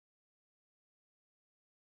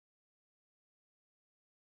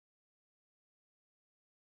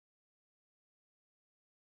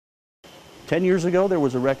10 years ago, there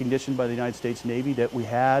was a recognition by the United States Navy that we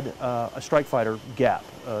had a strike fighter gap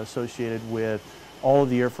associated with all of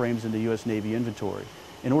the airframes in the U.S. Navy inventory.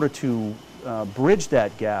 In order to bridge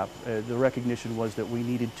that gap, the recognition was that we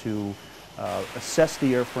needed to assess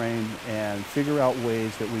the airframe and figure out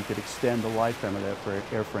ways that we could extend the lifetime of that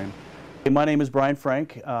airframe. My name is Brian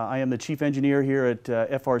Frank. I am the Chief Engineer here at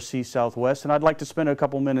FRC Southwest, and I'd like to spend a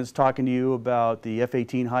couple minutes talking to you about the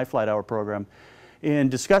F-18 HighFlightHour program. In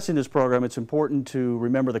discussing this program, it's important to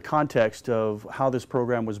remember the context of how this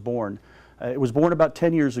program was born. It was born about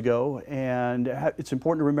 10 years ago, and it's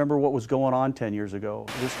important to remember what was going on 10 years ago.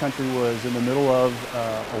 This country was in the middle of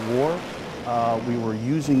a war. We were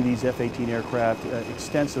using these F-18 aircraft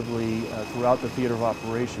extensively throughout the theater of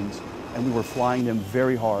operations, and we were flying them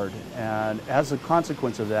very hard. And as a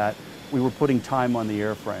consequence of that, we were putting time on the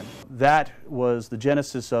airframe. That was the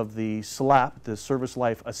genesis of the SLAP, the Service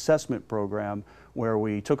Life Assessment Program, where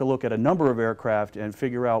we took a look at a number of aircraft and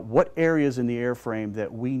figure out what areas in the airframe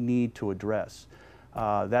that we need to address.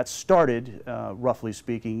 That started, roughly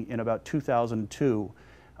speaking, in about 2002.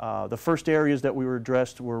 The first areas that we were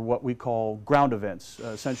addressed were what we call ground events,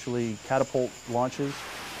 essentially catapult launches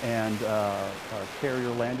and carrier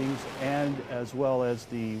landings, and as well as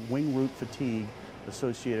the wing root fatigue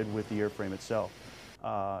associated with the airframe itself.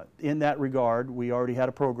 In that regard, we already had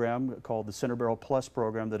a program called the Center Barrel Plus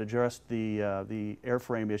program that addressed the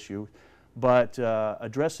airframe issue, but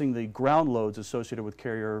addressing the ground loads associated with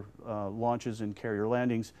carrier launches and carrier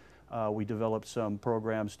landings, we developed some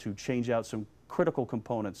programs to change out some critical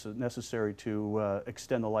components necessary to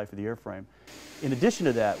extend the life of the airframe. In addition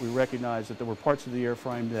to that, we recognized that there were parts of the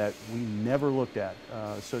airframe that we never looked at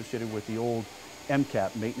associated with the old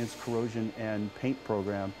MCAP, Maintenance, Corrosion, and Paint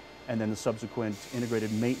program, and then the subsequent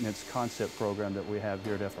Integrated Maintenance Concept program that we have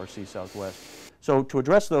here at FRC Southwest. So to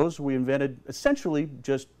address those, we invented essentially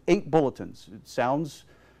just 8 bulletins. It sounds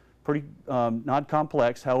pretty not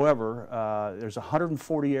complex. However, there's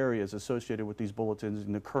 140 areas associated with these bulletins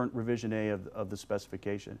in the current revision A of the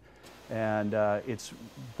specification. And it's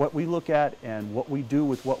what we look at and what we do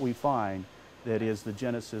with what we find that is the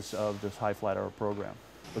genesis of this HighFlightHour program.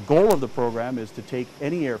 The goal of the program is to take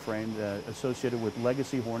any airframe associated with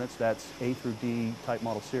legacy Hornets, that's A through D type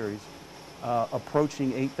model series,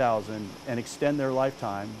 approaching 8,000 and extend their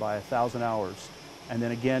lifetime by 1,000 hours. And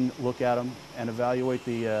then again, look at them and evaluate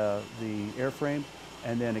the airframe,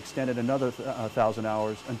 and then extend it another 1,000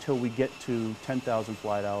 hours until we get to 10,000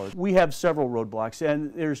 flight hours. We have several roadblocks,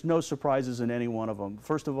 and there's no surprises in any one of them.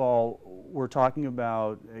 First of all, we're talking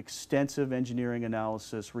about extensive engineering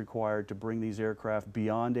analysis required to bring these aircraft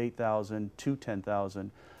beyond 8,000 to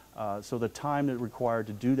 10,000. So the time that required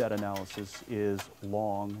to do that analysis is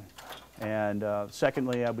long. And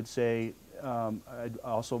secondly, I would say, I'd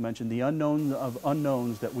also mention the unknown of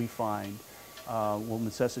unknowns that we find will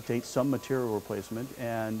necessitate some material replacement,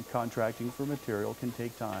 and contracting for material can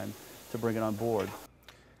take time to bring it on board.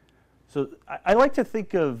 So I like to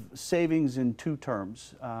think of savings in 2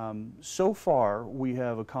 terms. So far, we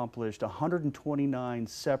have accomplished 129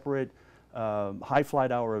 separate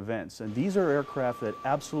HighFlightHour events, and these are aircraft that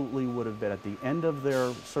absolutely would have been at the end of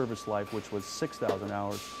their service life, which was 6,000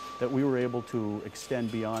 hours, that we were able to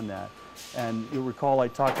extend beyond that. And you'll recall I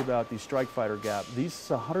talked about the strike fighter gap. These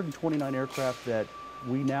 129 aircraft that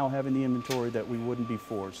we now have in the inventory that we wouldn't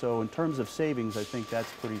before. So in terms of savings, I think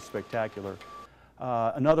that's pretty spectacular.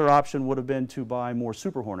 Another option would have been to buy more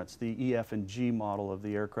Super Hornets, the E, F, and G model of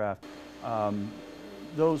the aircraft.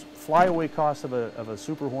 Those flyaway costs of a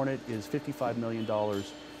Super Hornet is $55 million,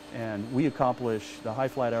 and we accomplish the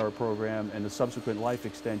HighFlightHour program and the subsequent life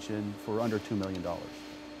extension for under $2 million.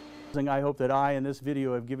 I hope that I, in this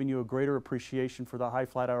video, have given you a greater appreciation for the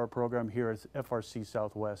HighFlightHour program here at FRC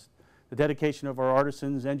Southwest. The dedication of our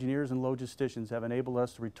artisans, engineers, and logisticians have enabled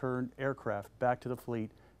us to return aircraft back to the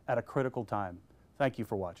fleet at a critical time. Thank you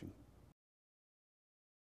for watching.